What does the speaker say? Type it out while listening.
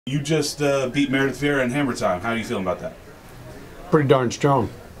You just beat Meredith Vieira in Hammer Time. How are you feeling about that? Pretty darn strong.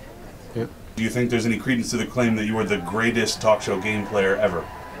 Yeah. Do you think there's any credence to the claim that you were the greatest talk show game player ever?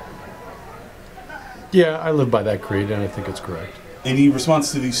 Yeah, I live by that creed, and I think it's correct. Any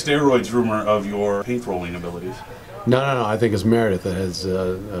response to the steroids rumor of your paint rolling abilities? No. I think it's Meredith that has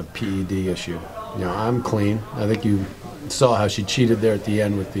a PED issue. You know, I'm clean. I think you saw how she cheated there at the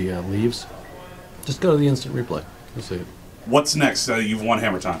end with the leaves. Just go to the instant replay. You'll see it. What's next? You've won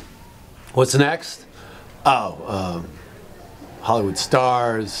Hammer Time. What's next? Oh, Hollywood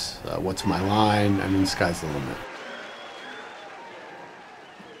Stars. What's My Line? I mean, the sky's the limit.